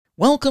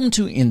Welcome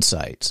to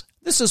Insights.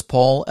 This is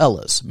Paul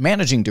Ellis,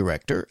 Managing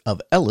Director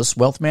of Ellis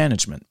Wealth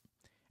Management.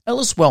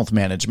 Ellis Wealth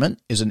Management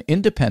is an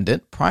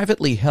independent,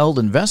 privately held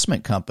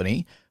investment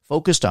company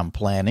focused on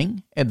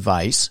planning,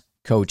 advice,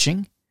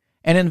 coaching,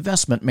 and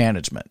investment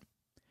management.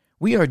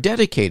 We are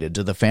dedicated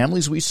to the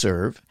families we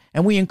serve,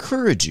 and we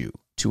encourage you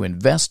to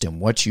invest in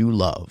what you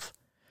love.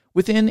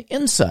 Within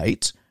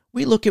Insights,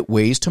 we look at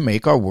ways to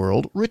make our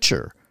world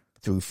richer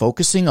through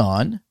focusing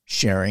on,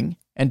 sharing,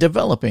 and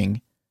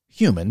developing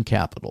human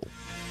capital.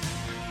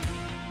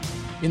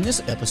 In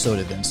this episode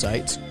of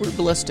Insights, we're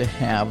blessed to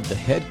have the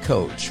head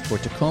coach for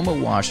Tacoma,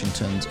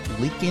 Washington's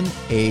Lincoln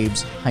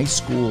Abe's high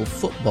school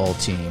football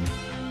team,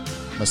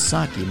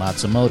 Masaki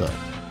Matsumoto.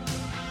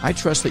 I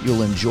trust that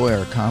you'll enjoy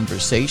our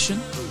conversation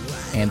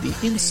and the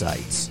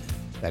insights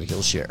that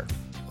he'll share.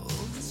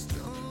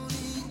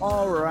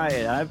 All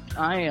right,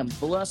 I am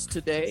blessed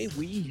today.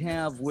 We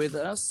have with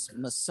us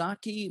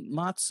Masaki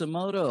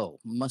Matsumoto.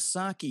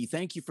 Masaki,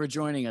 thank you for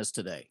joining us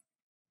today.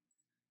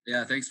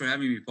 Yeah, thanks for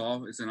having me,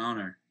 Paul. It's an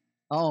honor.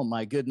 Oh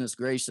my goodness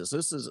gracious!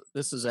 This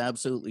is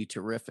absolutely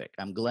terrific.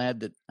 I'm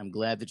glad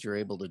that you're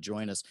able to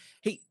join us.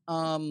 Hey,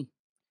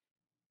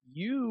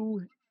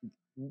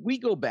 we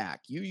go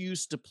back. You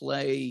used to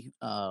play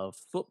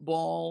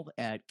football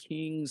at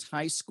King's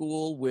High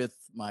School with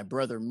my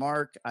brother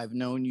Mark. I've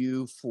known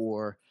you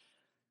for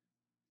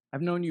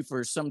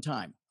some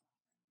time,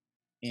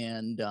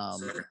 and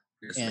Sir.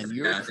 Yes, and sir.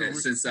 your Yeah, career,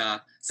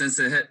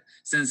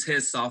 since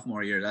his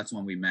sophomore year, that's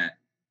when we met.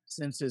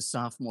 since his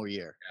sophomore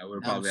year. Yeah, we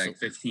were probably like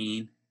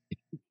 15.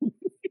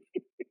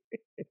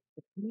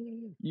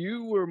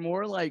 You were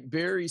more like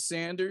Barry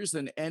Sanders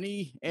than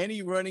any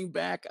running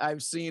back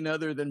I've seen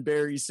other than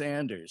Barry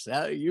Sanders.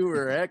 You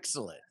were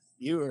excellent.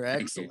 You were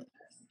excellent.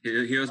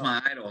 He was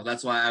my idol.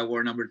 That's why I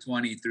wore number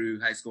 20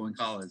 through high school and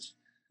college.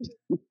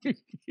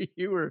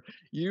 You were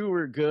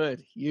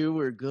good. You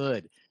were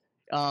good.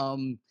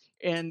 And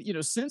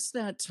since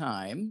that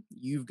time,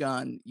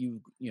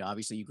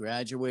 obviously you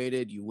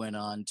graduated, you went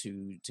on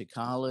to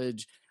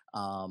college,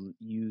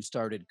 you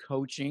started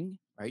coaching,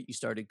 right? You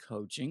started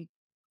coaching,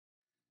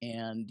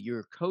 and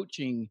your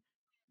coaching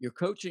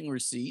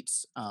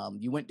receipts,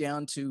 you went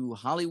down to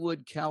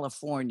Hollywood,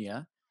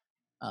 California,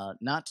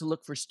 not to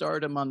look for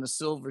stardom on the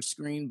silver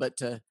screen, but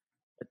to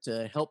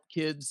help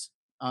kids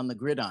on the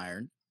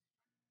gridiron.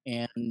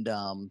 And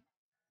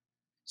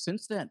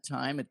since that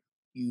time,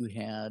 you were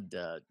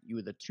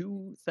the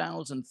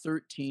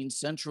 2013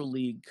 Central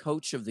League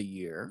Coach of the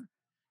Year.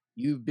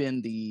 You've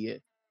been the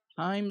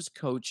Times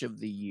Coach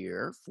of the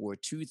Year for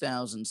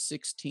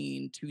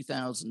 2016,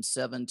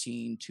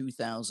 2017,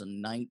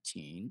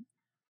 2019.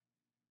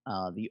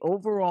 The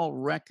overall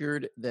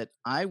record that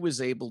I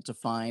was able to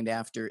find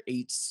after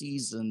 8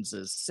 seasons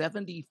is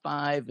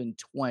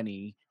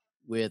 75-20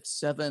 with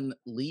 7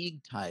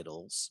 league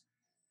titles.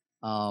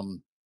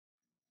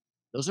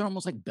 Those are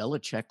almost like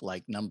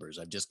Belichick-like numbers,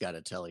 I've just got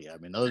to tell you. I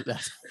mean,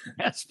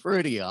 that's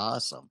pretty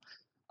awesome.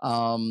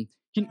 Can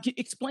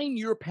explain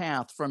your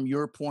path from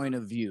your point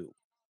of view,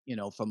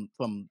 from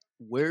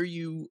where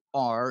you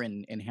are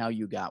and how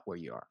you got where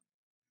you are.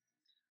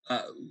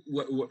 Uh,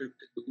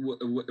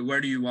 where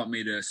do you want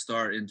me to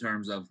start in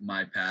terms of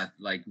my path,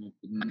 like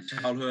my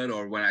childhood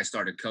or when I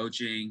started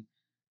coaching?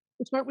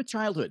 Let's start with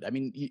childhood. I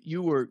mean,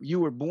 you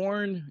were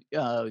born.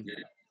 Yeah.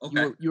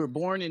 Okay. You were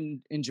born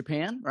in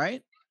Japan,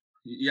 right?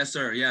 Yes,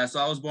 sir. Yeah. So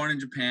I was born in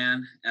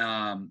Japan,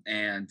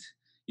 and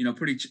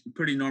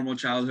pretty normal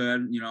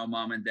childhood.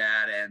 Mom and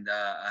dad, and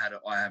I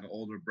have an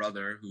older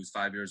brother who's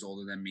 5 years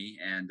older than me,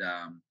 and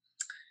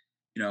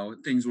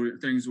things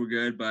were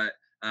good, but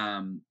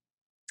I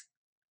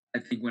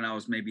think when I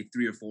was maybe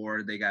 3 or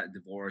 4, they got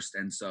divorced,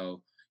 and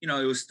so it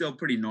was still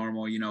pretty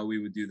normal. We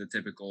would do the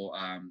typical,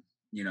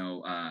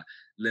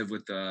 live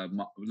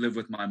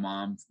with my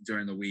mom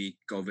during the week,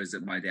 go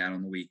visit my dad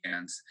on the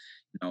weekends.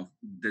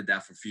 Did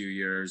that for a few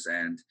years,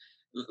 and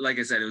like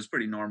I said, it was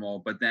pretty normal.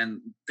 But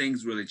then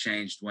things really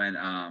changed when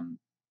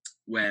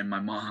my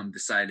mom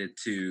decided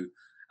to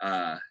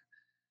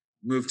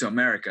moved to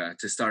America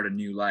to start a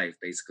new life,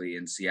 basically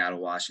in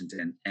Seattle,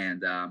 Washington.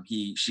 And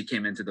she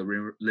came into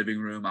the living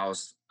room. I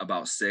was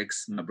about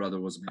 6. My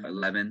brother was about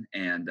 11.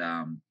 And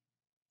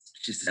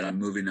she said, "I'm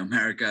moving to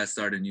America,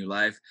 start a new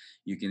life.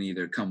 You can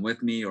either come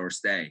with me or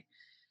stay."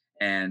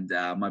 And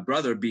my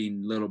brother,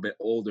 being a little bit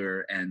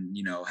older and,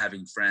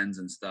 having friends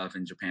and stuff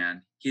in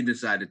Japan, he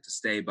decided to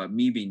stay. But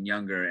me being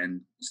younger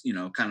and,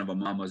 kind of a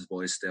mama's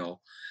boy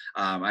still,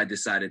 I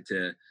decided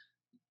to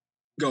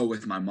go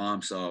with my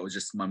mom. So it was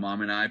just my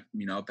mom and I,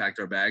 packed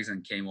our bags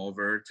and came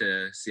over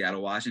to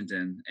Seattle,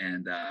 Washington.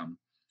 And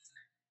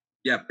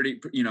yeah, pretty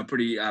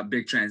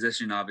big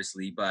transition,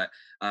 obviously. But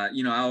I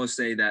always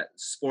say that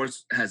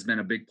sports has been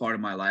a big part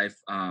of my life,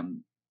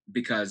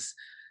 because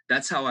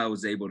that's how I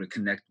was able to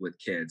connect with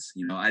kids.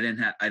 I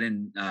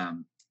didn't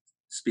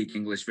speak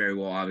English very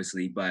well,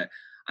 obviously, but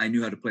I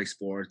knew how to play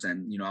sports,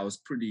 and I was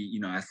pretty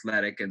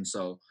athletic, and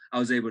so I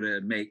was able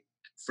to make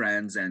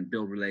friends and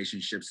build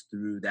relationships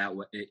through that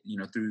way,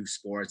 through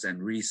sports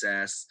and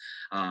recess,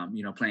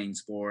 playing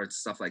sports,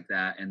 stuff like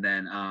that. And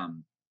then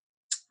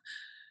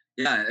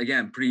Yeah,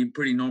 again,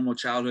 pretty normal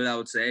childhood, I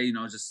would say.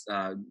 Just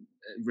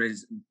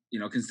raised,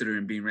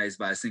 considering being raised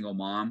by a single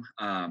mom.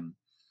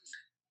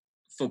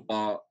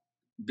 Football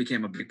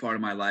became a big part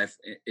of my life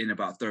in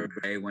about third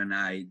grade when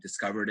I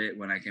discovered it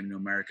when I came to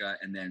America,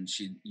 and then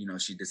she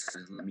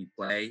decided to let me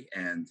play,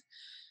 and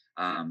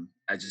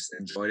I just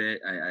enjoyed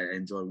it. I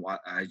enjoyed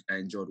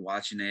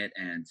watching it,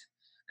 and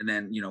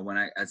then when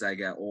I as I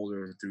got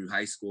older through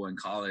high school and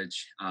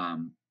college,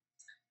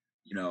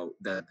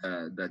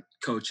 the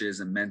coaches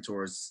and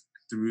mentors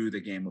through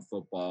the game of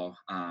football,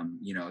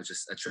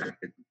 just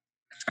attracted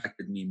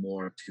me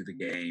more to the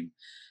game,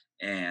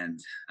 and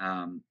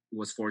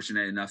was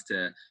fortunate enough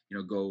to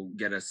go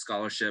get a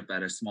scholarship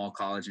at a small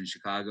college in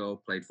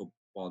Chicago. Played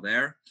football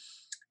there,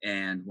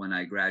 and when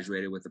I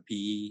graduated with a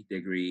PE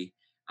degree,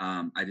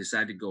 I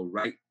decided to go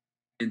right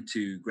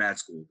into grad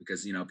school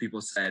because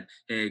people said,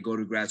 "Hey, go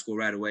to grad school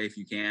right away if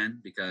you can,"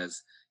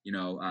 because you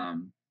know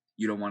um,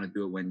 you don't want to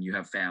do it when you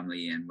have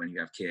family and when you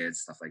have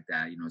kids, stuff like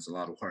that. It's a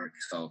lot of work.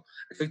 So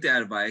I took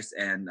that advice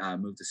and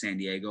moved to San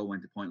Diego.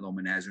 Went to Point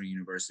Loma Nazarene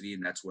University,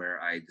 and that's where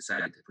I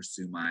decided to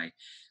pursue my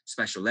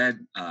special ed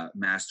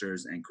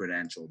master's and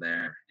credential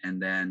there.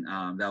 And then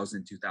that was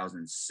in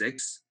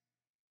 2006.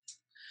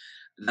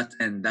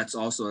 And that's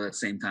also at the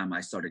same time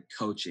I started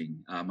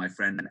coaching. My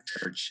friend at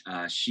church,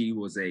 she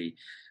was a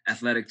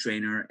athletic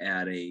trainer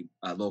at a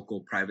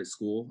local private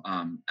school.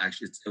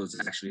 Actually, it was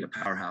actually a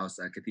powerhouse,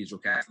 Cathedral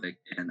Catholic,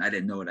 and I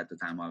didn't know it at the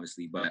time,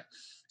 obviously. But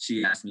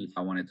she asked me if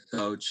I wanted to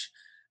coach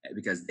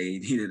because they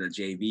needed a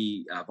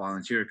JV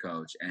volunteer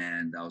coach,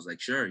 and I was like,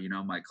 sure.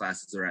 My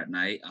classes are at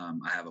night.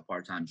 I have a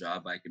part-time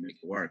job. I can make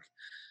it work,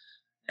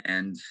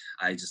 and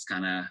I just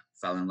kind of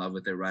fell in love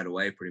with it right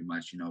away, pretty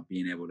much,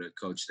 being able to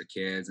coach the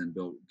kids and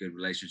build good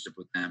relationship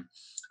with them.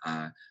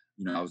 uh,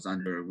 I was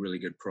under a really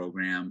good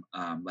program,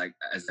 like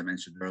as I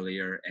mentioned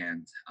earlier,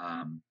 and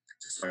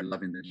just started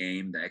loving the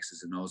game, the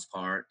X's and O's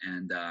part,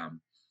 and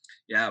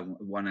yeah,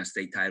 won a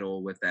state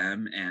title with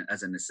them and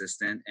as an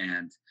assistant.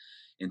 And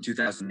in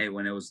 2008,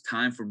 when it was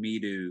time for me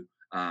to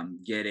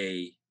get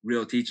a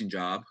real teaching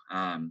job,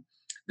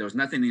 there was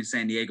nothing in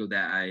San Diego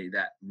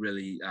that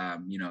really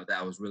that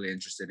I was really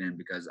interested in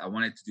because I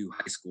wanted to do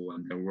high school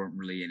and there weren't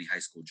really any high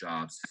school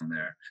jobs down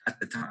there at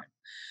the time.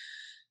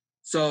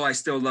 So I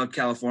still love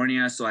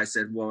California. So I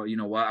said, well, you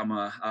know what, I'm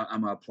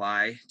gonna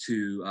apply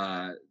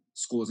to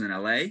schools in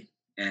LA.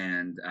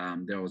 And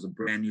there was a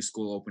brand new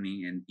school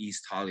opening in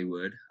East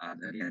Hollywood.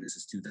 Again, this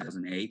is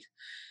 2008,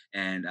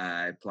 and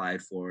I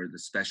applied for the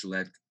special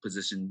ed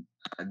position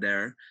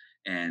there.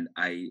 And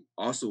I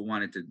also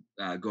wanted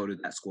to go to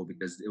that school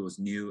because it was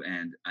new,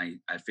 and I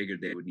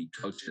figured they would need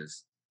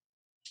coaches.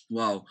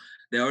 Well,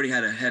 they already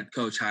had a head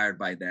coach hired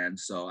by then,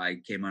 so I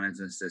came on as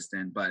an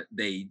assistant. But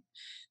they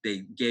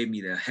gave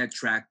me the head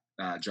track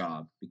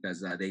job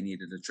because they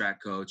needed a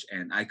track coach,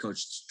 and I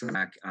coached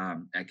track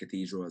at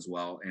Cathedral as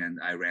well, and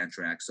I ran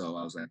track. So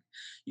I was like,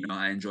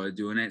 I enjoyed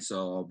doing it,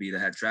 so I'll be the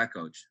head track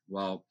coach.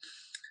 Well,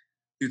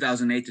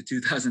 2008 to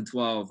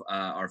 2012,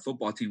 our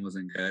football team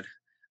wasn't good.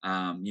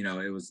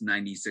 It was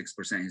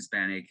 96%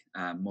 Hispanic.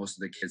 Most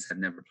of the kids had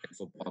never played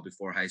football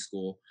before high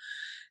school,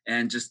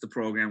 and just the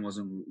program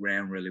wasn't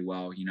ran really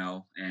well.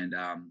 And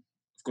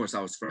of course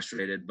I was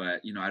frustrated,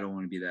 but I don't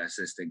want to be the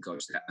assistant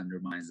coach that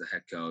undermines the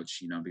head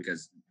coach,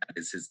 because that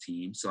is his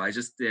team. So I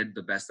just did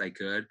the best I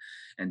could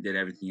and did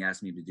everything he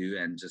asked me to do,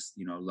 and just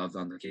loved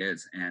on the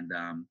kids, and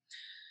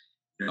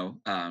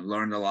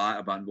learned a lot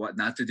about what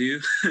not to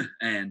do.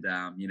 And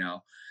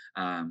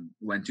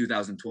when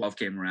 2012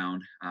 came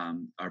around,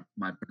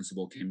 my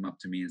principal came up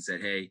to me and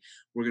said, "Hey,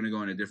 we're going to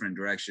go in a different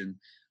direction.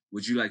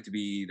 Would you like to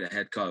be the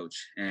head coach?"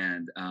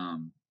 And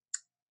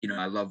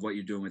I love what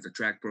you're doing with the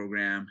track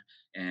program,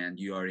 and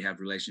you already have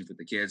relations with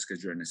the kids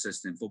because you're an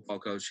assistant football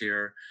coach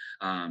here.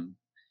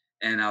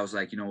 And I was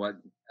like, you know what?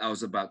 I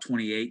was about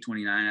 28,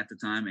 29 at the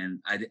time, and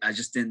I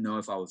just didn't know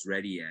if I was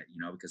ready yet,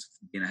 because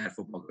being a head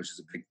football coach is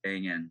a big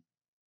thing, and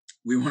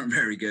we weren't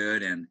very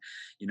good. And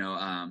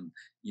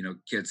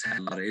kids had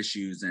a lot of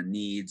issues and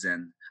needs,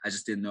 and I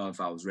just didn't know if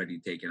I was ready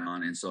to take it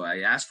on. And so I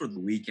asked for the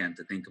weekend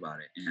to think about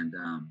it, and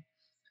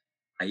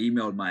I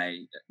emailed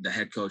the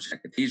head coach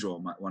at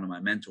Cathedral, one of my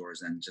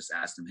mentors, and just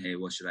asked him, "Hey,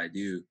 what should I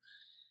do?"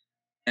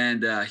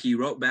 And he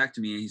wrote back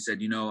to me and he said,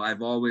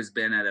 "I've always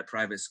been at a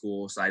private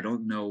school, so I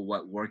don't know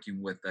what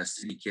working with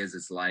city kids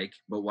is like.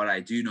 But what I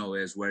do know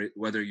is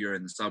whether you're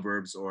in the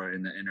suburbs or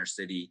in the inner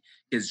city,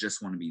 kids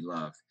just want to be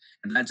loved."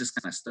 And that just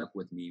kind of stuck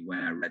with me when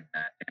I read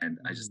that. And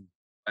I just,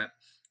 Mm.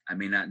 I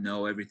may not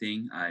know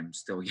everything. I'm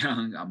still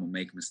young. I'm gonna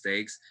make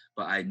mistakes,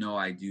 but I know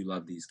I do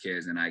love these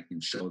kids, and I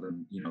can show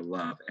them,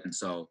 love. And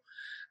so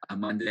on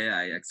Monday,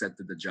 I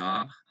accepted the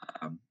job.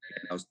 And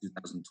that was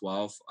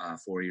 2012,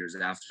 4 years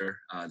after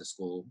the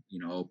school,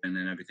 opened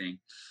and everything.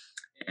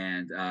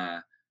 And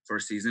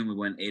first season, we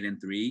went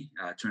 8-3,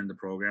 turned the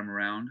program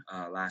around.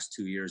 Last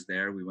 2 years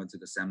there, we went to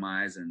the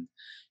semis and,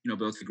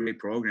 built a great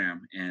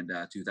program. And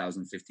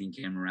 2015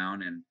 came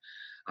around, and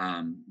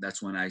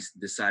that's when I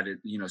decided,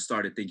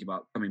 started thinking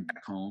about coming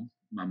back home.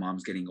 My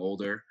mom's getting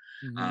older.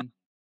 Uh, Mhm.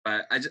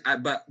 But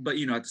but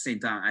at the same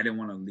time, I didn't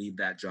want to leave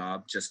that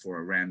job just for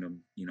a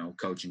random,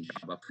 coaching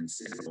job up in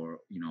city, or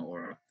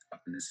or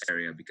up in this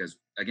area, because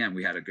again,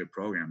 we had a good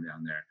program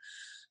down there.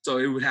 So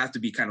it would have to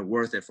be kind of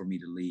worth it for me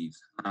to leave.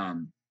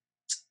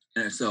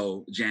 And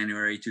so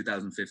January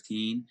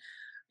 2015,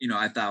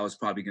 I thought I was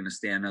probably going to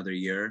stay another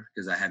year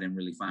because I hadn't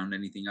really found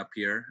anything up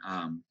here.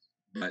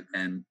 But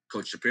then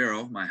Coach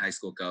Shapiro, my high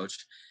school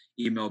coach,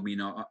 emailed me,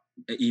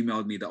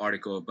 emailed me the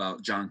article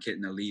about John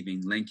Kitna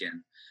leaving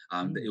Lincoln. It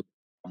Mm, was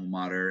alma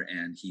mater,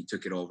 and he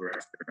took it over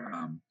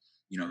after,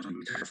 he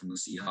retired from the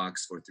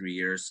Seahawks for 3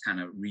 years, kind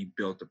of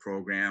rebuilt the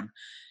program,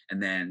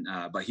 and then,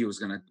 but he was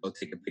going to go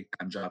take a big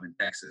time job in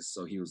Texas,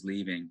 so he was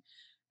leaving.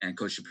 And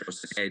Coach Shapiro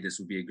said, "Hey, this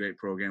would be a great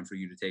program for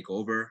you to take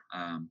over."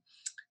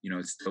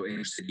 It's still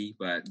inner city,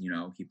 but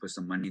he put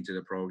some money into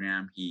the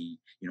program. He,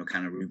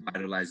 kind of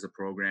revitalized the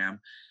program,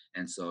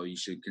 and so you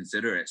should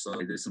consider it. So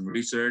I did some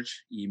research,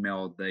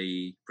 emailed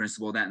the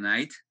principal that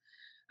night,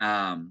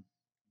 um,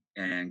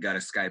 and got a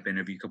Skype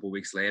interview a couple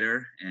weeks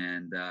later,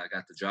 and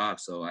got the job.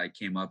 So I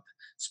came up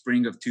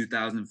spring of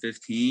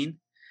 2015.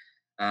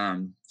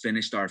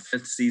 Finished our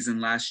fifth season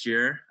last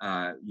year.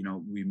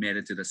 We made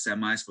it to the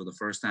semis for the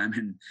first time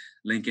in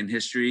Lincoln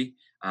history.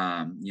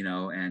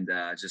 And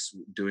just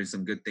doing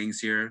some good things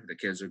here. The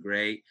kids are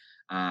great.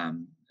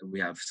 We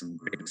have some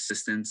great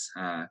assistants,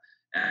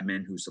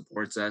 admin who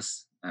supports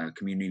us,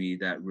 community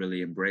that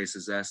really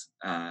embraces us.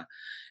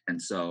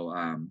 And so,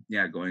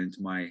 yeah, going into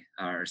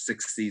our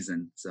sixth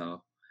season.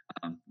 So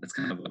that's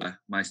kind of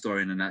my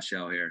story in a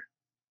nutshell here.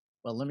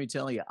 well, let me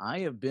tell you, I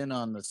have been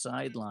on the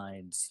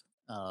sidelines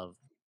of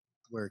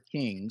where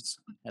Kings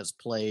has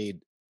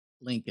played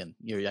Lincoln.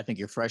 I think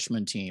your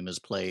freshman team has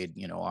played,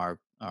 uh,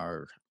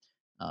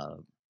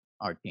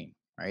 our team,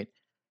 right?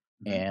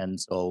 Mhm. And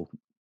so,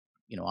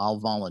 I'll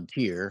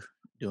volunteer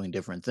doing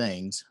different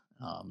things.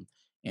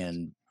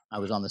 And I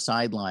was on the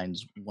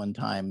sidelines one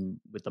time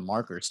with the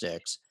marker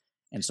sticks.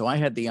 And so I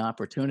had the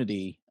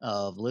opportunity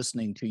of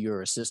listening to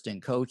your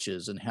assistant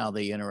coaches and how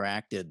they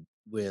interacted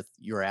with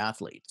your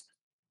athletes.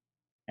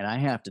 And I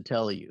have to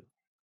tell you,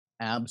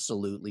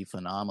 absolutely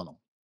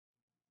phenomenal.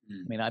 I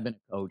Mm. mean, I've been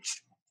a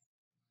coach,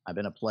 I've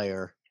been a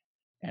player,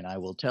 and I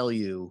will tell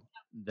you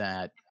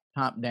that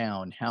top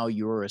down, how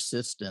your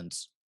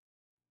assistants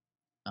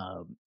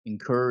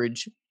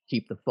encourage,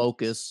 keep the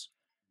focus,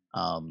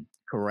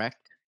 correct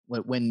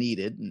when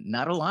needed.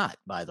 Not a lot,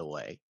 by the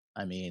way.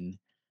 I mean,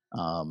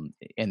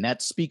 and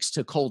that speaks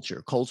to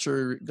culture.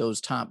 Culture goes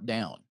top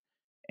down,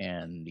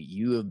 and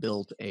you have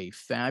built a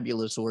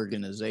fabulous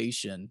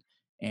organization.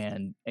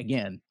 And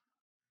again,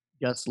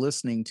 just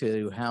listening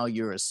to how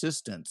your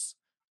assistants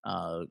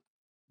uh,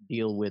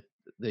 deal with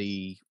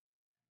the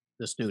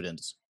the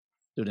students,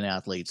 student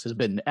athletes, has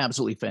been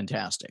absolutely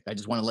fantastic. I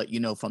just want to let you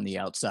know from the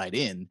outside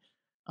in,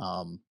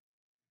 um,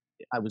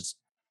 I was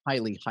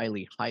highly,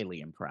 highly,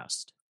 highly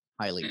impressed.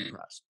 Highly Thank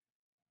impressed.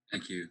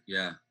 thank you.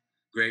 Yeah,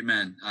 great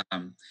man.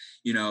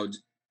 You know,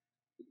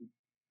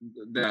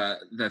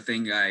 the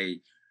thing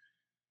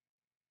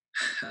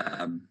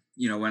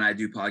when I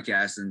do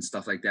podcasts and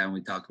stuff like that, and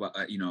we talk about,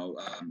 I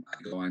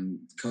go on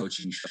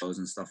coaching shows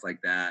and stuff like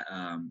that.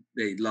 A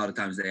lot of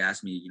times they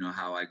ask me,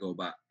 how I go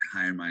about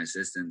hiring my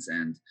assistants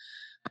and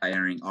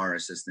hiring our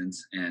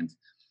assistants. And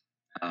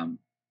um,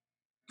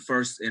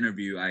 first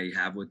interview I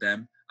have with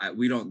them,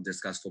 we don't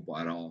discuss football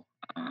at all.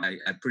 I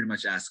pretty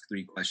much ask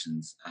three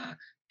questions.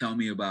 Tell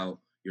me about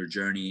your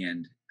journey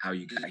and how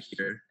you got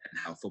here and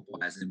how football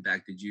has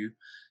impacted you.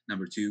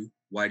 Number two,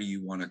 why do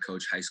you want to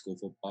coach high school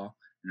football?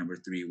 Number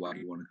three, why do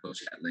you want to coach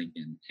at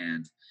Lincoln?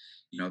 And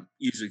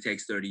usually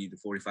takes 30 to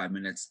 45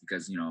 minutes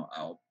because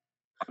I'll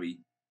probably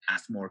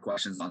ask more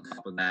questions on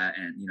top of that,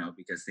 and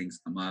because things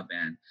come up,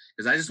 and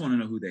because I just want to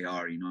know who they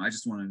are. I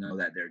just want to know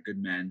that they're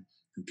good men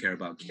who care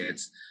about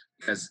kids,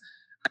 because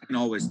I can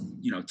always,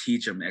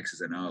 teach them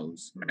X's and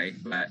O's, right?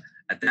 But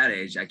at that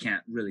age, I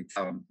can't really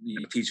tell them,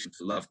 teach them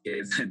to love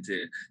kids and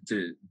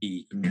to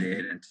be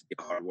committed and to be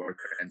a hard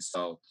worker. And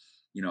so,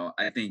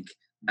 I think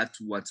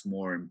that's what's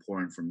more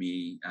important for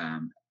me,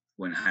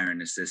 when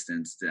hiring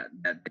assistants, that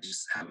they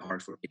just have a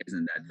heart for kids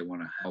and that they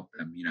want to help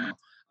them.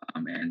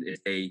 And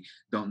if they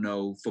don't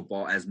know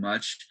football as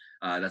much,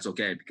 that's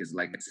okay, because,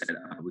 like I said,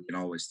 we can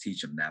always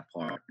teach them that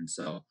part. And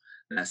so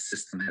that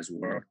system has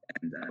worked,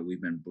 and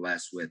we've been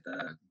blessed with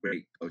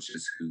great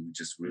coaches who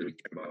just really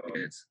care about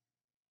kids.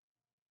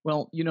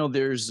 Well,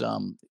 there's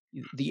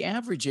the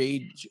average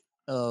age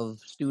of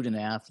student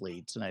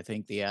athletes, and I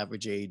think the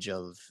average age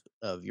of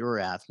your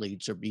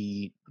athletes are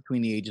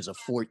between the ages of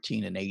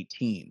 14 and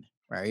 18,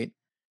 right?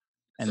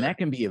 And Sir. that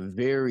can be a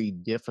very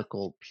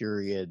difficult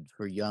period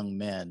for young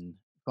men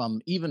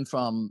from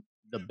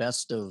the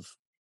best of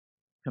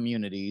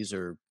communities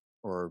or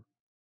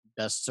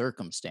best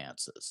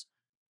circumstances,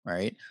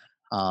 right?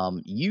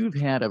 You've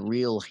had a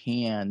real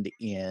hand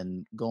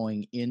in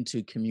going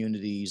into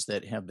communities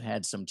that have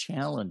had some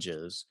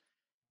challenges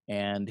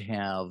and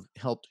have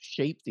helped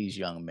shape these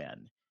young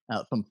men.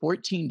 From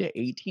 14 to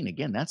 18,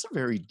 again, that's a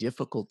very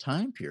difficult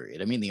time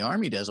period. I mean, the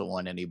Army doesn't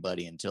want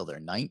anybody until they're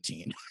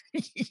 19.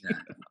 Yeah,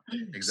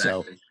 So,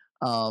 exactly.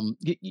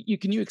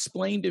 Can you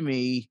explain to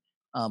me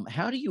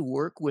how do you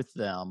work with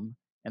them?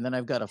 And then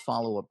I've got a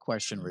follow up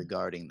question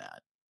regarding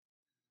that.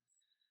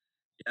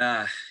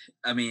 Uh,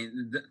 I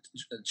mean,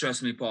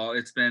 trust me, Paul.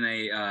 It's been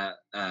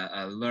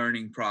a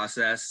learning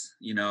process,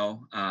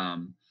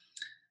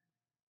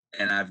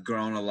 and I've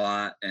grown a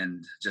lot,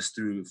 and just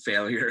through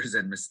failures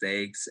and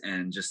mistakes,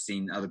 and just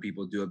seeing other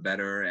people do it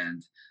better,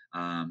 and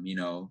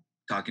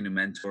talking to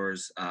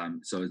mentors.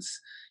 So it's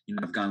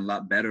I've gotten a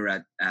lot better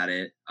at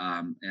it.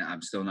 And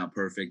I'm still not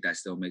perfect. I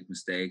still make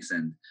mistakes,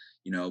 and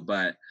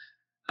but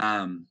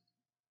um,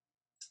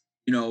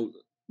 you know,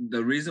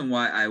 the reason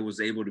why I was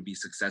able to be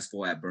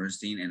successful at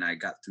Bernstein and I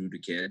got through to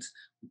kids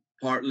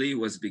partly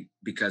was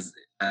because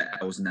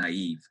I was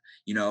naive.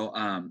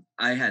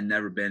 I had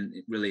never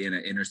been really in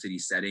an inner city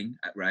setting,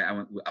 right?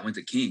 I went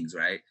to King's,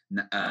 right?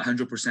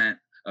 100%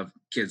 of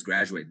kids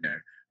graduate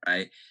there,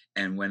 right?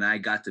 And when I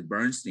got to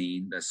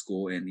Bernstein, the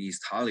school in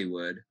East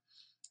Hollywood,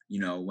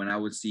 when I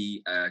would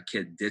see a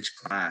kid ditch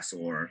class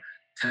or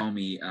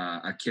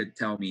a kid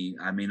tell me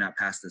I may not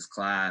pass this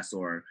class,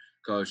 or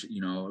coach,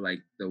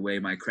 like the way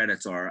my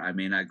credits are, I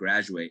may not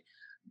graduate.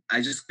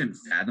 I just couldn't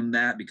fathom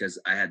that because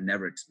I had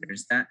never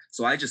experienced that.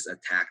 So I just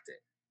attacked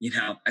it.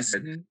 I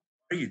said, Mhm.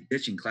 "Why are you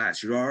ditching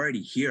class? You're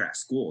already here at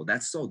school.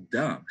 That's so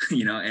dumb."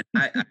 And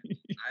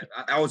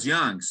I was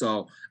young,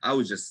 so I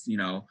would just,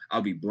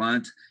 I'll be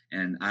blunt,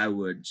 and I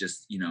would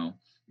just,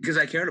 because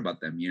I cared about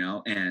them,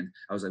 and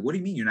I was like, "What do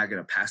you mean you're not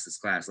gonna pass this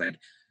class?" Like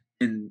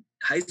in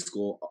high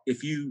school,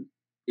 if you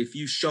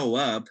show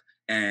up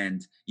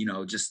and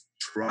just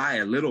try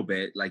a little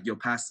bit, like you'll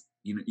pass.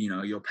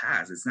 You'll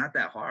pass. It's not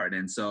that hard,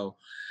 and so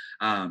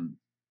um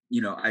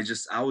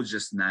I was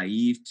just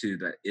naive to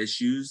the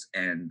issues,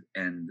 and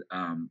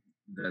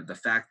the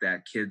fact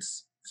that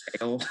kids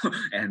fail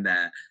and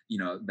that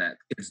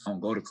kids don't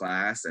go to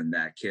class, and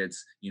that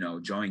kids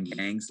join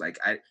gangs, like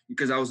I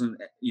because I wasn't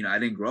I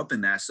didn't grow up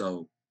in that,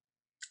 so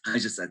I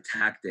just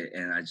attacked it,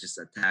 and I just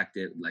attacked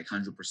it like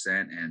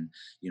 100%. And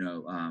you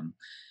know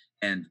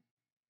and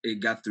it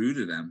got through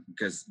to them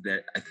because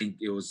that I think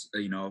it was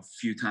a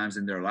few times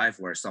in their life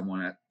where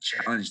someone had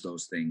challenged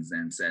those things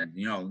and said,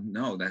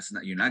 no, that's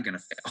not, you're not gonna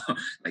fail.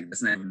 Like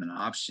that's not even an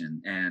option.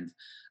 And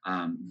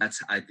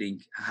that's, I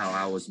think, how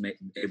I was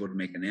able to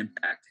make an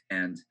impact.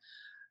 And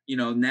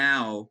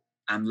now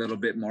I'm a little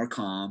bit more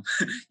calm.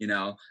 you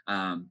know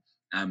I'm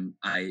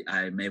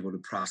able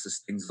to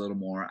process things a little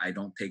more. I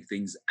don't take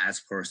things as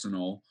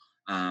personal.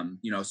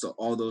 So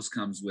all those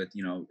comes with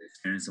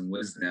experience and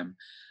wisdom.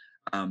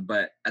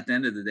 But at the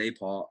end of the day,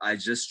 Paul, I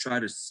just try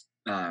to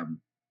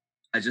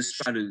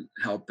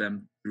help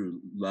them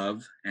through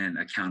love and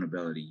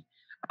accountability.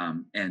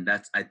 And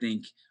that's, I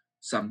think,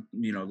 a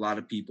lot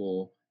of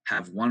people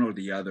have one or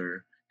the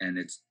other, and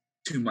it's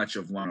too much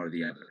of one or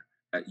the other.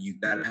 You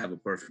got to have a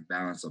perfect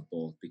balance of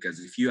both, because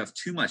if you have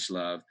too much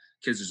love,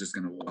 kids are just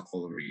going to walk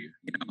all over you,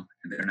 and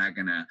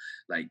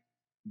like,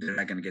 they're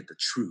not going to get the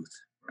truth,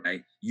 right?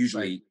 Right.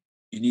 Usually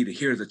you need to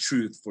hear the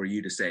truth for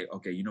you to say,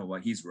 okay, you know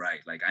what, he's right.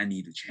 Like I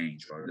need to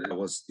change, or that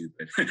was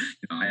stupid.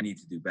 I need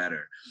to do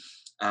better.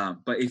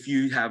 Um, but if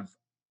you have,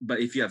 but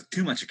if you have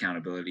too much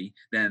accountability,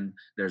 then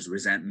there's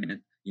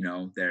resentment.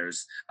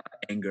 There's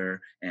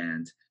anger,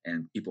 and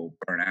people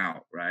burn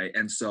out, right?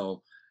 And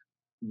so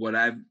what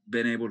I've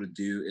been able to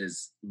do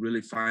is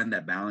really find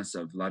that balance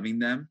of loving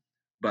them,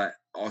 but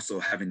also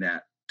having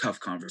that tough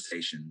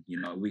conversation.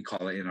 We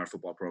call it in our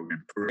football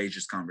program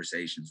courageous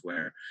conversations,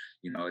 where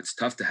it's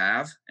tough to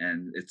have,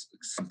 and it's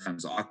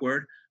sometimes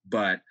awkward,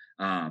 but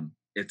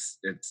it's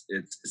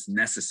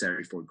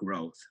necessary for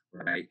growth,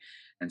 right?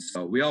 And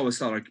so we always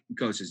tell our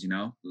coaches,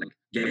 like,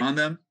 get on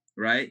them,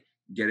 right?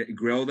 Get it,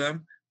 grill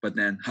them, but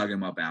then hug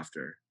them up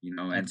after. And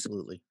so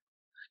Absolutely.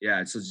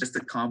 yeah, so just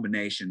a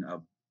combination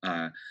of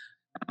uh,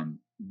 um,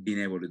 being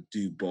able to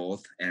do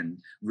both, and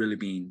really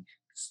being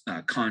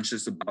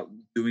conscious about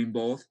doing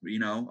both.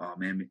 Oh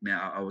man,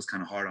 I was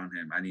kind of hard on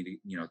him. I need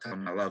to, tell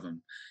him I love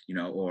him,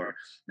 or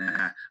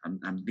nah,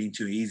 I'm being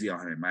too easy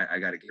on him. I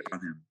got to get on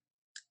him.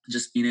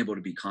 Just being able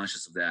to be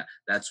conscious of that.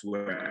 That's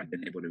where I've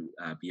been able to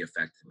be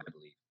effective, I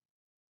believe.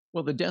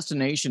 Well, the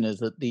destination is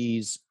that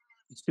these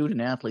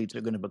student athletes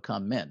are going to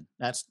become men.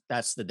 That's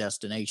the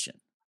destination,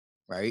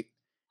 right?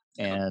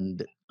 Yep.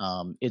 And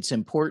it's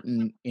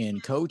important in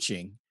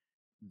coaching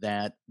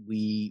that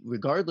we,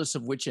 regardless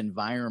of which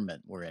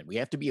environment we're in, we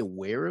have to be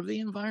aware of the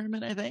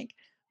environment, I think,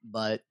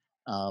 but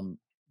um,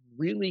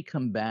 really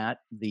combat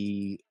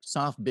the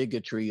soft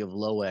bigotry of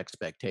low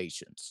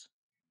expectations,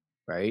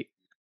 right?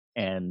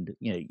 And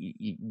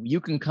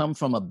you can come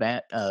from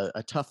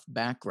a tough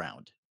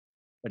background,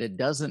 but it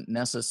doesn't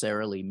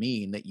necessarily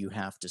mean that you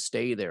have to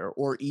stay there,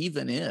 or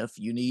even if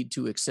you need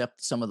to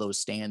accept some of those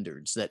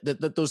standards,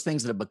 that those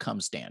things that have become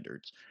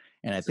standards.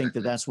 And I think that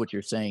Exactly. that's what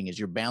you're saying is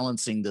you're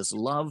balancing this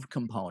love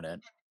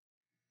component,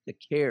 the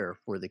care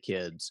for the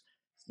kids,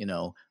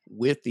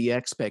 with the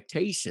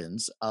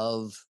expectations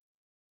of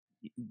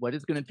what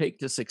it's going to take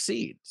to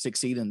succeed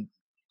in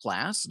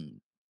class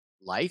and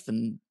life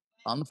and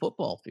on the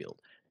football field.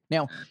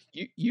 Now,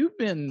 you've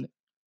been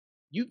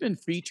you've been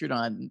featured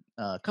on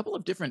a couple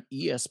of different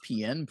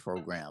ESPN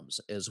programs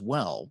as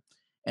well.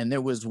 And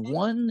there was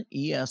one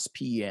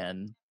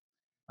ESPN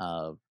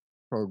uh,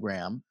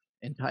 program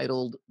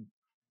entitled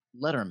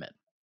Letterman.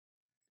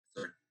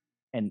 So,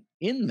 And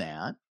in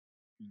that,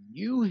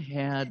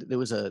 there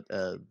was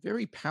a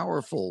very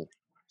powerful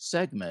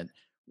segment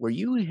where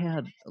you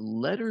had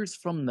letters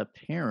from the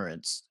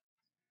parents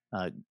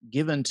uh,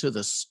 given to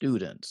the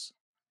students.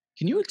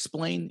 Can you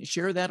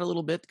share that a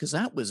little bit? Because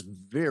that was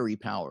very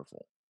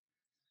powerful.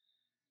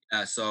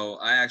 so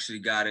I actually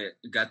got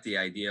the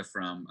idea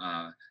from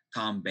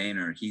Tom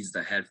Boehner. He's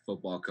the head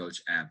football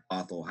coach at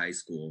Bothell High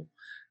School.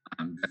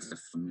 Does a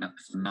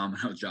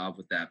phenomenal job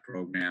with that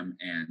program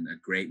and a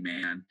great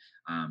man.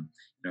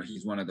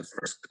 He's one of the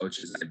first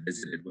coaches I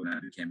visited when I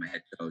became a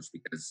head coach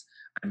because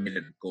I made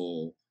it a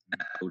goal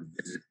that I would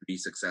visit 3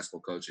 successful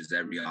coaches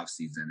every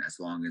offseason as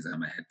long as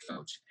I'm a head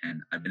coach.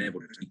 And I've been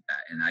able to keep that.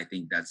 And I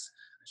think that's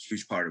a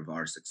huge part of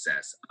our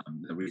success.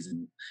 The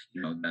reason,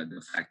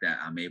 the fact that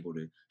I'm able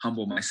to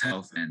humble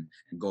myself and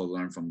go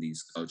learn from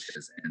these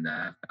coaches. And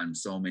I've done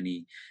so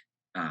many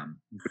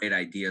great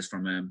ideas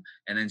from him,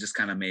 and then just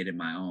kind of made it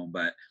my own.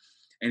 But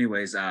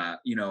anyways,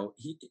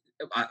 he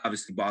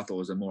obviously Bothell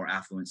was a more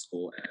affluent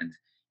school, and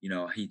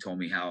he told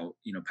me how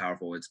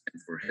powerful it's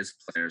been for his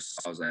players.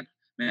 So I was like,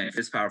 man, if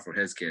it's powerful for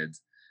his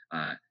kids,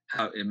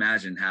 how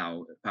imagine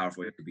how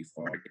powerful it could be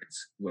for our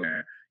kids,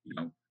 where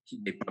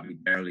they probably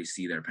barely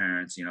see their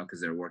parents, because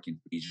they're working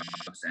 3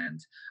 jobs, and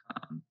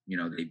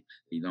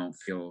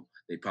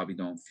they probably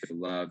don't feel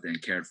loved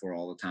and cared for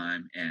all the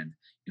time. And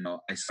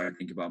I started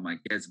thinking about my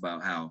kids,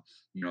 about how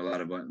a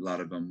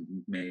lot of them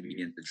may be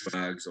into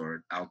drugs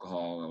or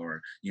alcohol,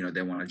 or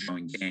they want to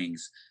join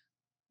gangs.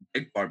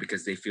 Big part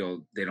because they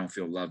don't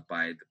feel loved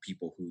by the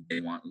people who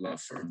they want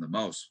love from the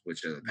most,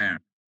 which are the Mhm.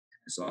 parents.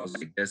 And so I was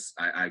like,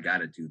 I got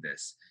to do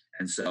this.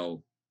 And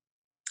so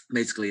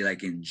basically,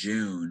 like in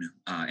June,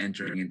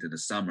 entering into the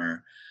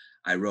summer,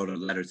 I wrote a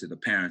letter to the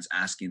parents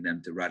asking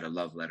them to write a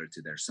love letter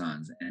to their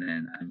sons. And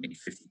then I made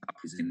 50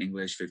 copies in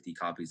English, 50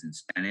 copies in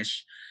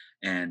Spanish,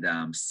 and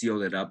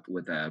sealed it up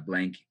with a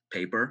blank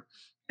paper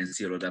and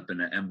sealed it up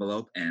in an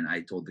envelope. And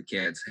I told the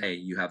kids, hey,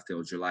 you have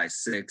till July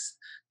 6th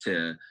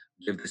to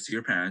give this to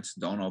your parents.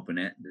 Don't open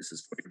it. This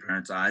is for your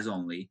parents' eyes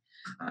only.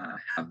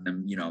 Have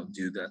them,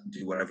 do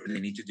whatever they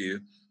need to do,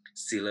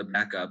 seal it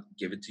back up,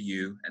 give it to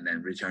you, and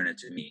then return it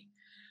to me.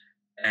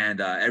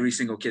 And every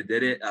single kid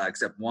did it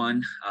except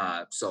one.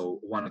 So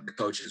one of the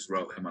coaches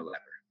wrote him a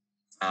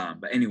letter.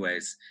 But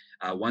anyways,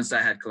 once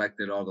I had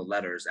collected all the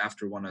letters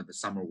after one of the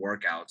summer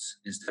workouts,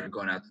 instead of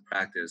going out to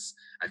practice,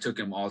 I took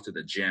them all to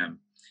the gym,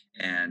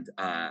 and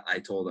I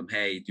told them,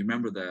 "Hey, do you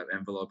remember the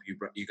envelope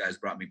you guys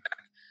brought me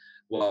back?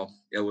 Well,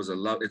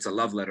 it's a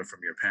love letter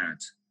from your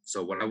parents.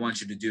 So what I want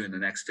you to do in the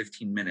next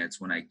 15 minutes,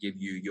 when I give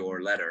you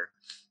your letter,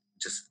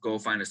 just go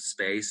find a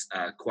space,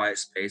 quiet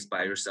space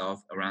by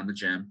yourself around the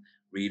gym,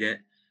 read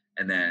it,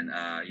 and then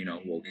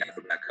we'll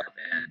gather back up."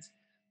 And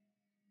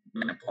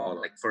and Paul,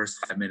 like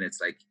first 5 minutes,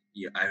 like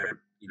I heard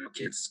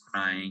kids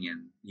crying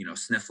and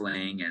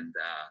sniffling, and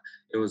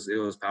it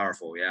was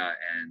powerful, yeah.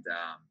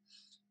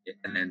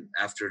 And then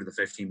after the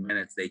 15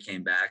 minutes, they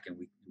came back and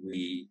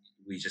we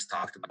just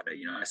talked about it.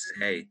 I said,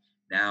 hey,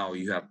 now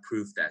you have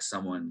proof that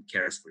someone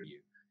cares for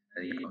you,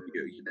 and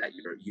that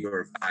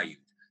you're valued.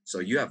 So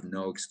you have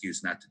no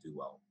excuse not to do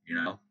well.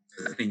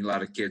 'Cause I think a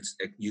lot of kids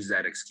use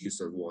that excuse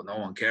of, well, no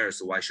one cares,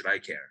 so why should I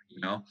care?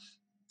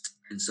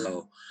 And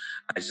so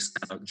I just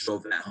kind of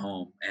drove that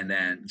home, and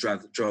then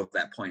drove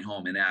that point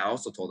home. And then I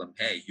also told them,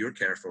 hey, you're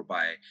cared for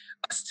by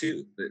us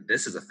too.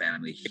 This is a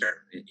family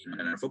here, in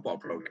our football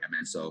program.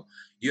 And so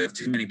you have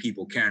too many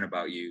people caring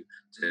about you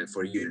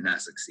for you to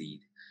not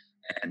succeed.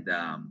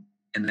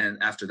 And then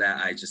after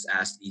that, I just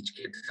asked each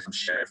kid to come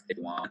share if they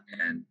want.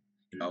 And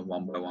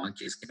one by one,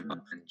 kids came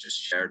up and just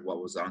shared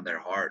what was on their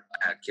heart.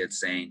 I had kids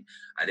saying,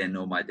 I didn't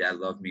know my dad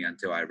loved me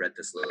until I read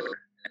this letter.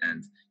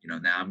 And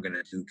now I'm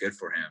gonna do good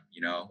for him,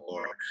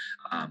 or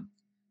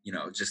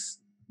just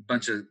a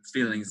bunch of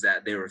feelings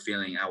that they were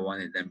feeling. I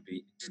wanted them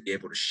to be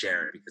able to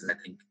share it, because I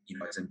think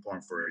it's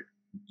important for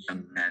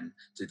young men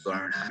to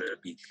learn how to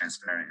be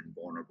transparent and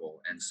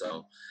vulnerable. And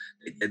so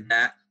they did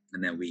that,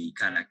 and then we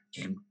kind of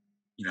came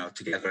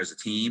together as a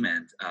team.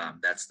 And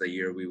that's the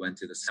year we went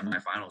to the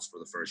semifinals for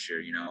the first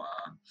year.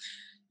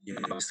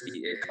 Obviously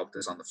it helped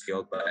us on the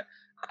field, but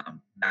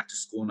back to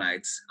school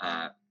nights,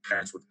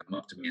 parents would come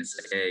up to me and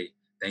say, hey,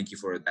 thank you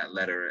for that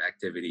letter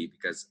activity,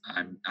 because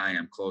I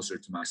am closer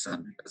to my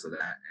son because of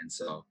that. And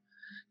so,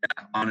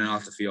 yeah, on and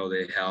off the field,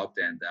 it helped.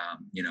 And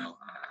I'm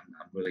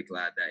really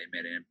glad that it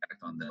made an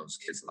impact on those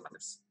kids'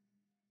 lives.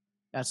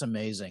 That's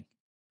amazing.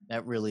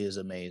 That really is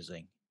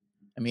amazing.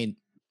 I mean,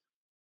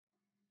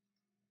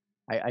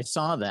 I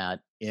saw that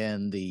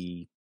in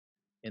the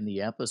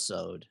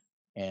episode,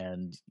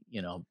 and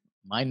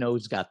my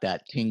nose got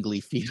that tingly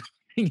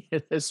feeling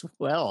as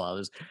well. I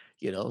was,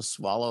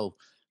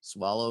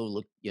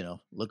 swallow,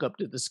 look up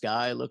to the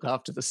sky, look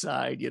off to the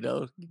side, get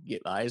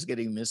eyes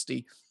getting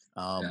misty.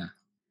 Yeah, Um,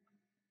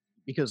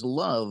 because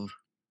love,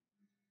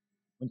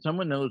 when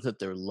someone knows that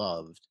they're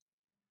loved,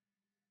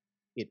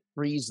 it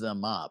frees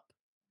them up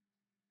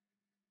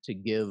to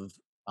give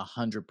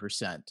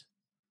 100%,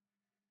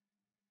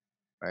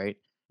 right?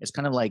 It's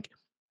kind of like,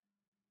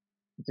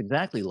 it's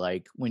exactly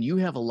like when you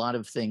have a lot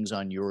of things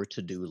on your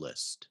to-do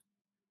list.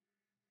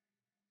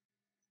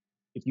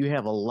 If you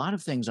have a lot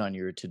of things on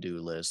your to-do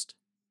list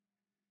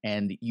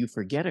and you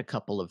forget a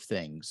couple of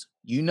things,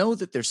 you know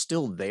that they're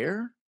still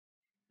there.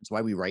 That's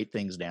why we write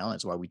things down.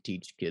 That's why we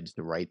teach kids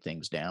to write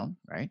things down,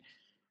 right?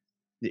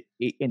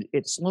 And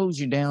it slows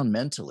you down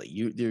mentally.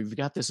 You've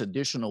got this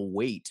additional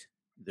weight.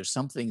 There's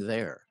something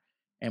there,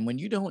 and when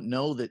you don't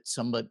know that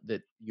somebody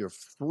that you're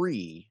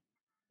free,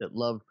 that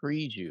love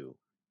frees you,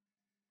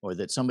 or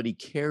that somebody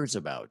cares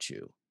about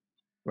you,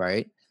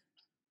 right?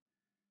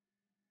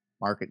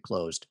 Market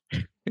closed.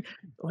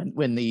 When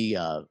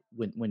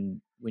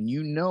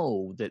you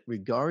know that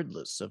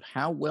regardless of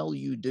how well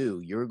you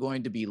do, you're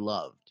going to be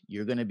loved,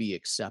 you're going to be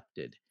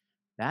accepted.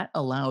 That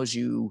allows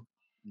you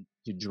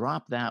to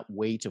drop that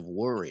weight of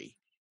worry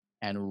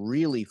and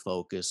really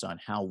focus on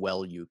how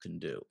well you can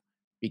do,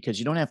 because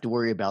you don't have to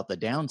worry about the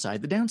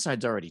downside. The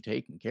downside's already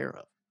taken care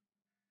of,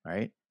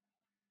 right?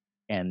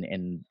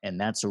 And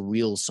that's a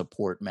real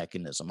support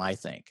mechanism, I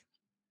think.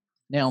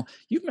 Now,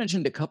 you've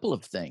mentioned a couple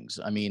of things.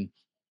 I mean,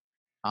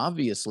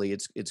 obviously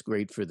it's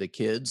great for the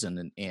kids,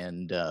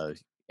 that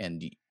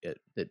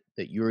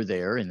you're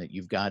there and that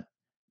you've got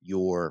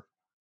your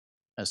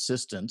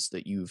assistants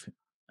that you've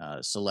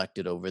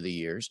selected over the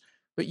years,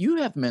 but you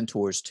have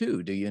mentors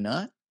too, do you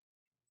not?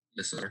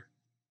 Yes, sir.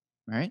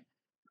 Right.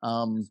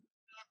 um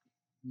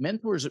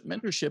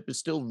Mentorship is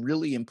still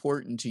really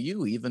important to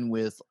you even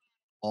with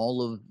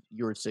all of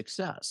your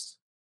success,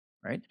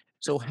 right?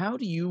 So how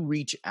do you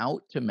reach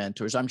out to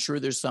mentors? I'm sure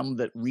there's some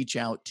that reach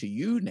out to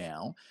you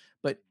now,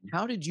 but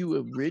how did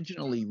you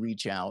originally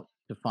reach out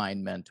to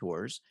find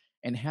mentors?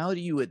 And how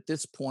do you, at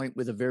this point,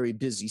 with a very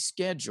busy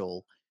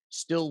schedule,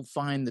 still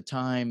find the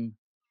time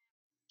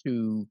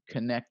to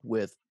connect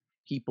with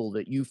people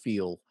that you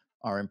feel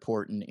are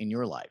important in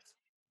your life?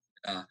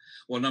 Uh,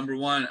 well, number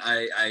one,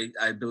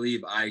 I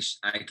believe I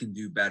can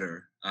do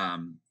better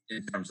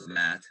in terms of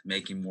that,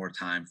 making more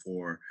time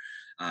for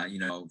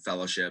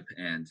fellowship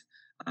and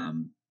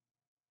um,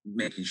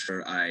 making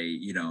sure I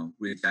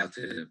reach out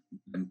to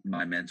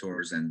my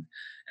mentors and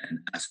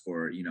ask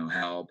for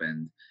help,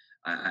 and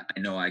I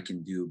know I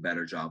can do a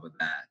better job of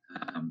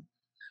that.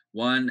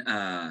 One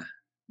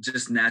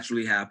just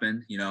naturally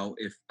happen.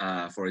 If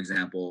for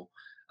example,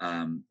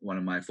 one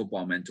of my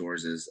football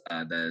mentors is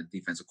the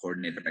defensive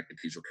coordinator at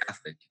Cathedral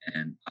Catholic,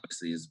 and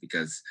obviously is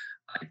because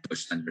I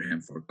pushed under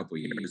him for a couple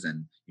of years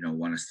and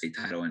won a state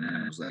title, and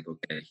I was like,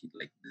 okay,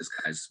 like this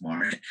guy's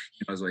smart,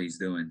 he knows what he's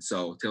doing.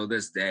 So till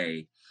this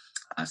day,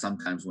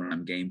 sometimes when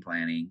I'm game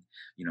planning,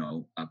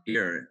 up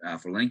here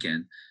for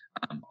Lincoln,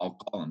 I'll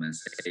call him and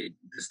say, hey,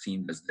 this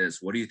team does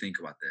this. What do you think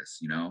about this?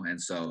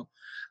 And so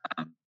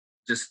um,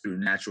 just through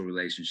natural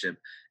relationship.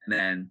 And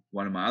then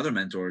one of my other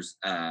mentors,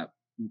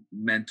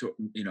 mentor,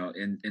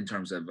 in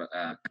terms of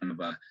kind of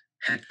a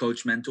head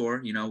coach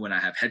mentor, when I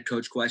have head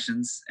coach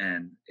questions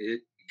and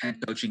head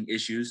coaching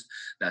issues,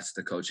 that's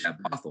the coach at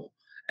Bothell.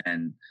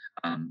 And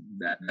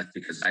that's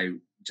because I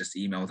just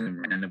emailed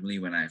him randomly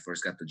when I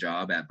first got the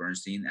job at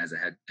Bernstein as a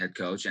head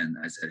coach, and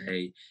I said,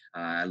 "Hey,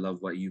 I love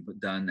what you've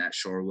done at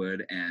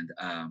Shorewood and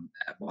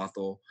at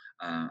Bothell.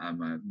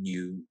 I'm a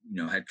new,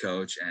 head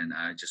coach, and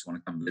I just want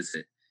to come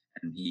visit."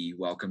 And he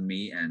welcomed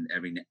me, and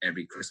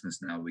every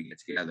Christmas now we get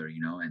together,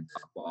 and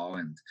talk ball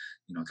and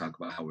talk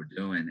about how we're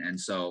doing. And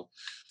so,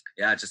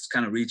 yeah, just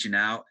kind of reaching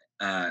out.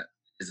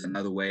 Is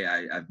another way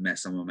I've met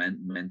some of my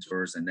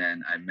mentors, and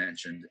then I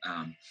mentioned,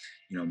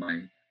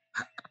 my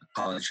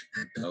college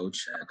head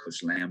coach,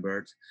 Coach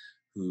Lambert,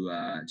 who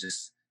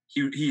just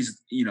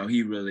he's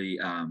he really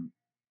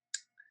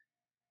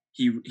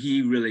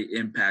he really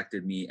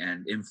impacted me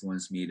and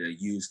influenced me to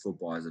use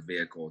football as a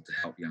vehicle to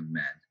help young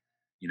men.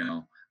 You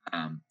know,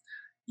 um,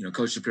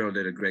 Coach Shapiro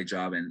did a great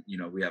job, and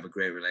we have a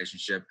great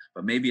relationship.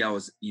 But maybe I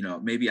was,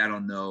 maybe I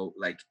don't know,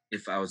 like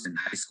if I was in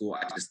high school,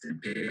 I just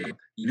didn't pick up,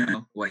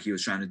 what he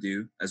was trying to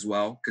do as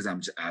well, because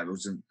I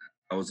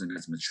wasn't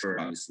as mature,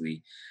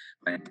 obviously.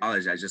 But in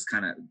college, I just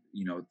kind of,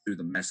 through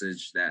the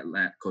message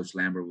that Coach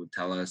Lambert would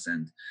tell us,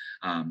 and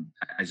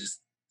I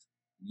just,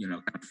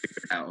 kind of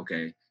figured out,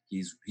 okay,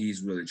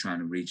 he's really trying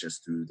to reach us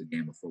through the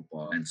game of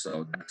football, and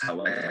so that's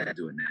how I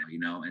do it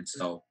now, And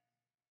so,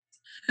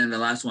 and the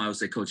last one I would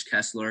say, Coach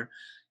Kessler.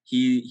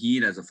 He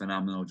does a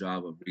phenomenal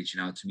job of reaching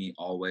out to me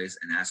always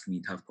and asking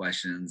me tough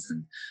questions,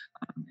 and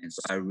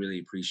so I really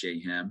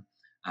appreciate him.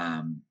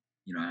 I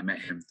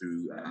met him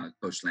through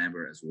Coach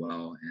Lambert as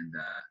well, and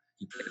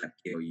he played at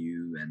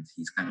KOU, and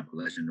he's kind of a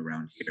legend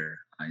around here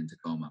in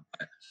Tacoma.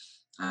 But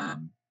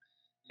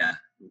yeah,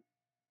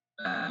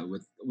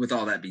 with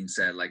all that being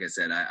said, like I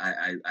said,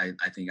 I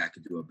think I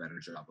could do a better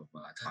job of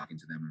talking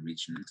to them and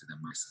reaching out to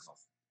them myself.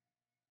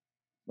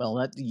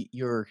 Well,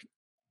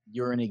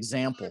 you're an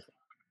example.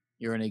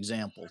 You're an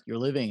example. You're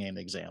living an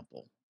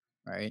example,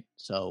 right?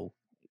 So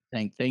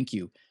thank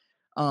you.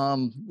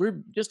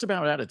 We're just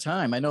about out of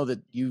time. I know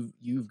that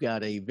you've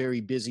got a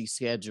very busy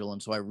schedule,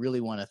 and so I really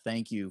want to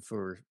thank you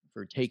for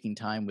taking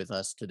time with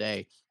us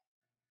today.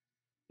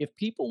 If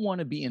people want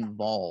to be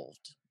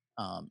involved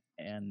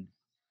and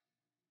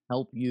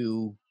help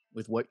you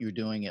with what you're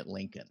doing at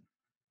Lincoln,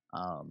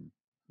 um,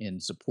 in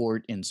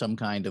support in some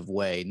kind of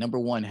way, number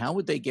one, how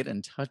would they get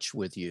in touch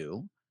with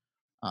you?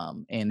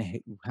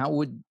 And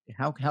how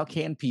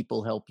can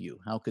people help you?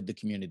 How could the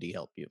community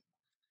help you?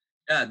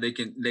 Yeah, they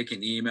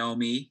can email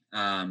me,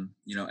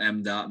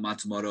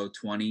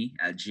 m.matsumoto20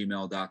 at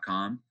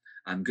gmail.com.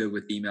 I'm good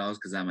with emails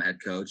because I'm a head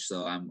coach,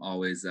 so I'm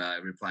always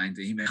replying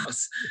to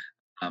emails.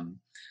 um,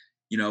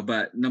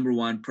 but number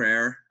one,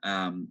 prayer.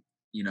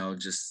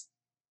 Just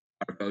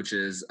our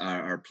coaches,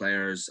 our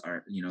players,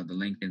 the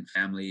Lincoln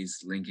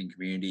families, Lincoln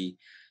community.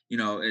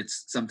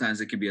 It's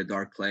sometimes it can be a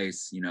dark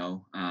place,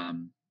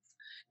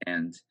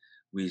 and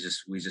we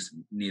just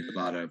need a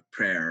lot of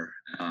prayer.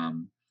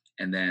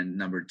 And then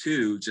number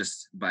two,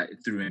 just by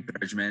through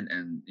encouragement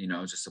and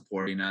just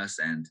supporting us.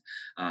 And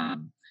I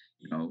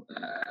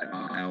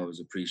always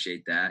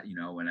appreciate that.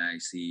 When I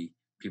see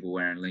people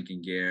wearing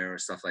Lincoln gear or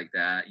stuff like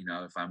that.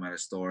 If I'm at a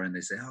store and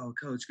they say, "Oh,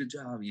 coach, good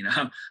job,"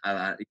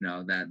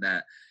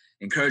 that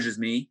encourages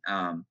me.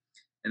 And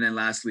then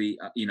lastly,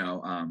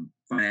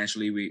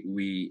 financially,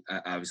 we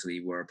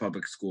obviously we're a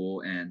public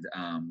school, and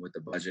with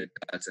the budget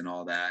cuts and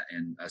all that,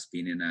 and us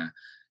being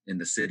in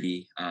the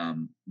city,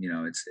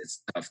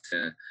 it's tough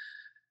to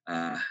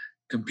uh,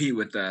 compete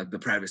with the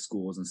private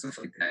schools and stuff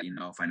like that,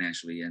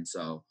 financially. And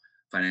so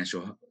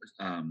financial,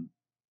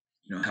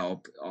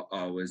 help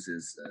always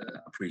is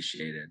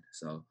appreciated.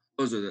 So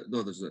those are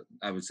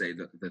I would say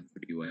the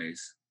three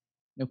ways.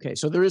 Okay,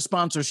 so there is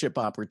sponsorship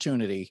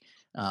opportunity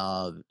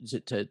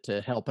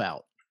to help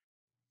out.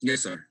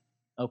 Yes, sir.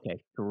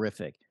 Okay,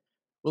 terrific.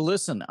 Well,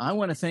 listen, I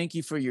want to thank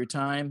you for your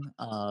time.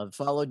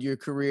 Followed your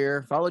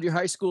career, followed your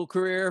high school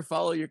career,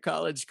 follow your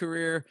college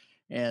career,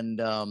 and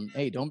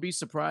hey, don't be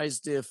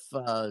surprised if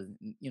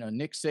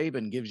Nick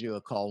Saban gives you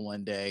a call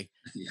one day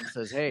Yeah. and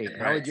says, "Hey,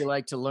 how Right. would you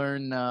like to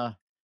learn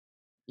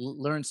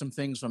some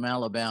things from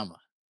Alabama?"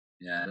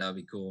 Yeah, that'll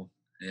be cool.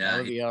 That Yeah,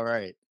 would be all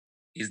right.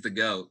 he's the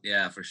goat.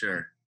 Yeah, for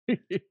sure.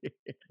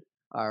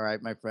 All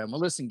right, my friend. Well,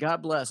 listen,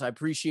 God bless. I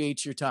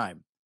appreciate your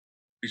time.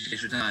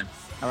 Appreciate your time.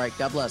 All right,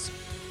 God bless.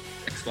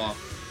 Thanks, Paul.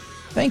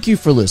 Thank you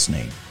for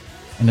listening.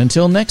 And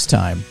until next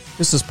time,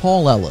 this is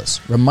Paul Ellis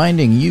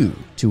reminding you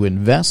to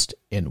invest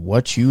in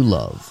what you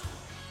love.